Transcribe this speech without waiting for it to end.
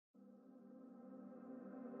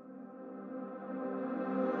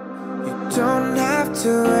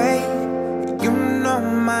to wait. You know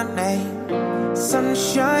my name.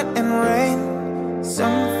 Sunshine and rain,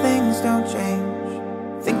 some things don't change.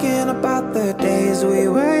 Thinking about the days we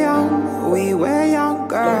were young,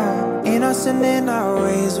 girl. Innocent in our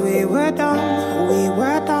ways, we were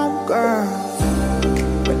dumb, girl.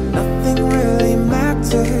 But nothing really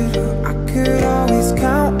mattered. I could always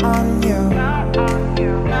count on you.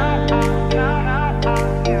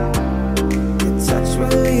 Your touch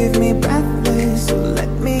will leave me breathless, so let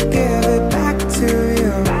me give it back to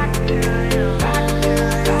you.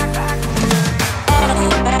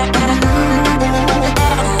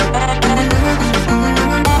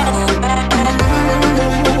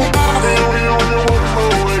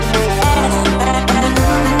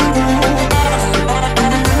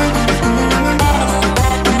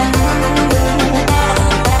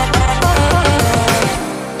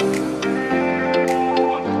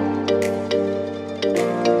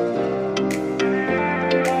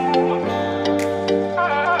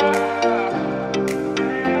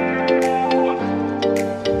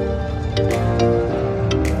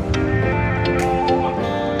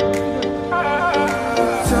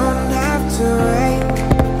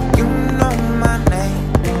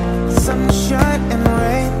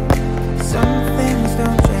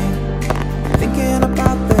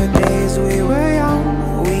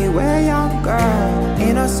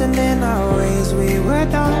 In our ways, we were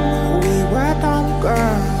dumb,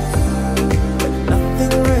 girl. But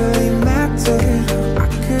nothing really mattered. I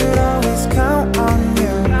could always count on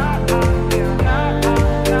you.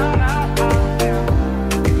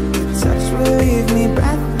 Your touch will leave me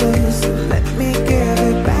breathless, so let me give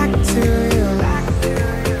it back to you.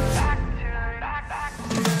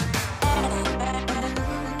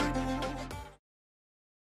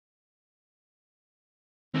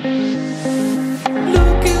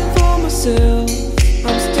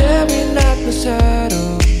 I'm staring at my shadow.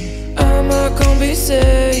 Am I gonna be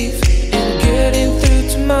safe in getting through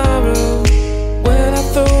tomorrow? When I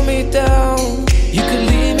throw me down, you could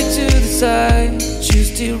lead me to the side. You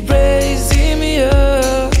still raising me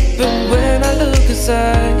up, but when I look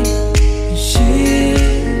aside, she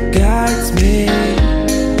guides me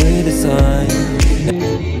with a sign.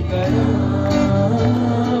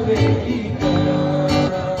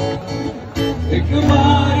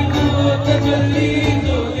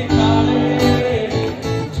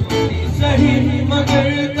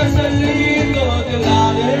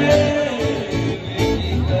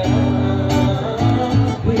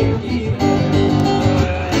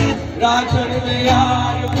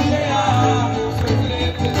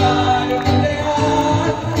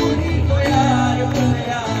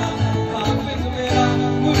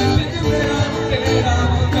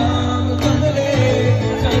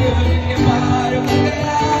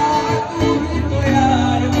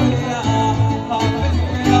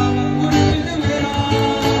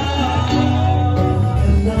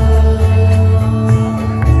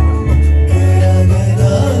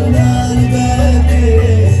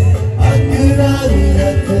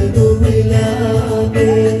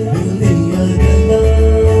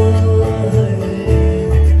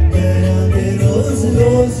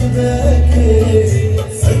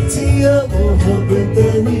 सच्चिया मोहब्बत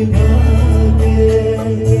निभागे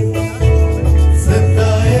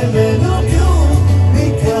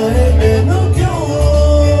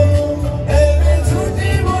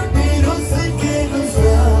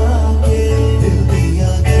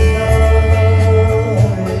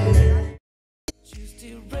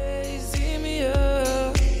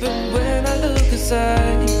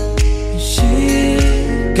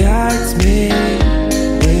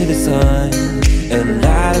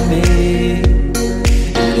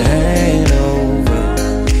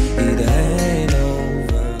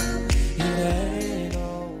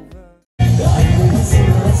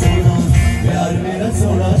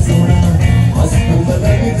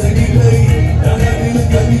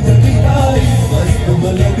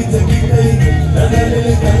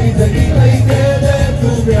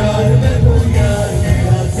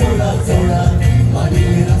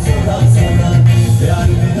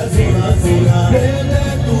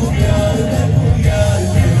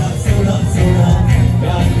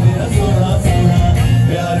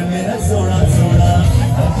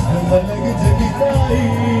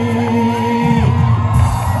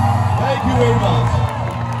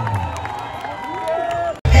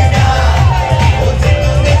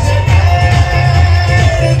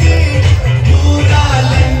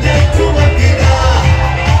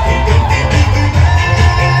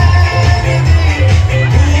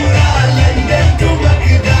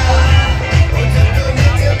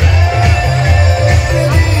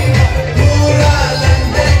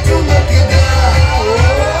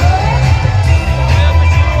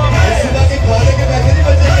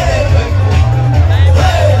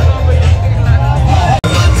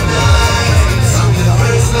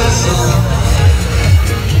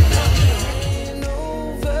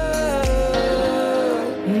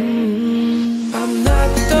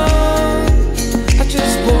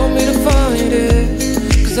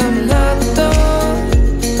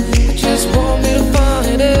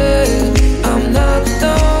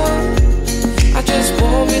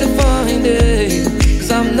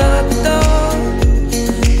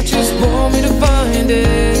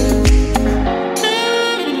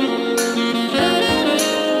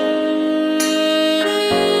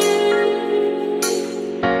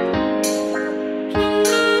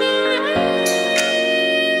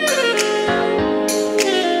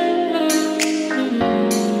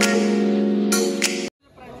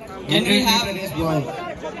Can we have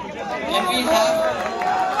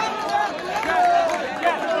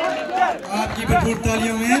आपकी भरपूर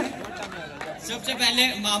तालियों में सबसे पहले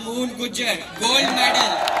Mamun Gujjar gold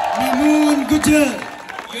medal. Mamun Gujjar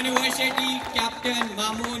university captain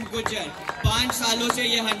Mamun Gujjar 5 सालों से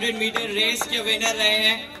ये 100 मीटर रेस के विनर रहे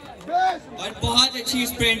हैं और बहुत अच्छी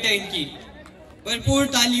स्प्रिंट है इनकी। भरपूर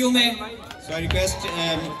तालियों में। So I request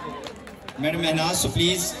Madam Mehnaz to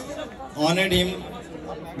please honor him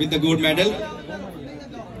with the gold medal.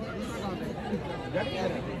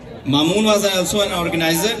 Mamoon was also an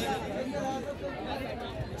organizer.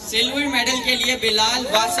 Silver medal के लिए बिलाल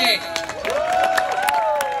वासे।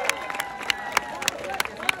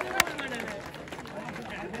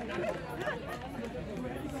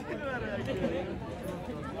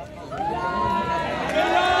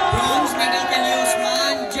 ब्रॉन्ज मेडल के लिए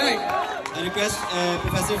उस्मान जट। I request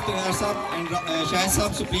Professor Iftikhar Sahab and Shahid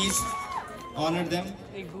Sahab to please honor them.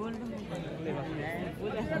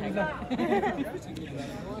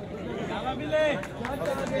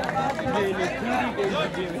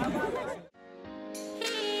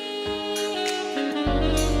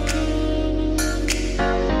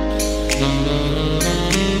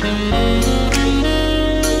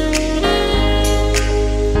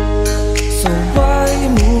 So why are you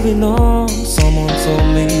moving on? Someone told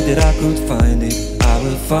me that I could find it. I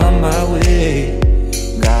will find my way.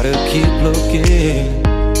 Gotta keep looking.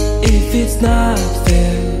 If it's not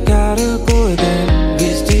fair, gotta go again.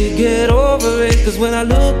 Wish to get over it, 'cause when I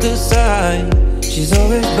look aside, she's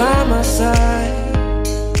always by my side.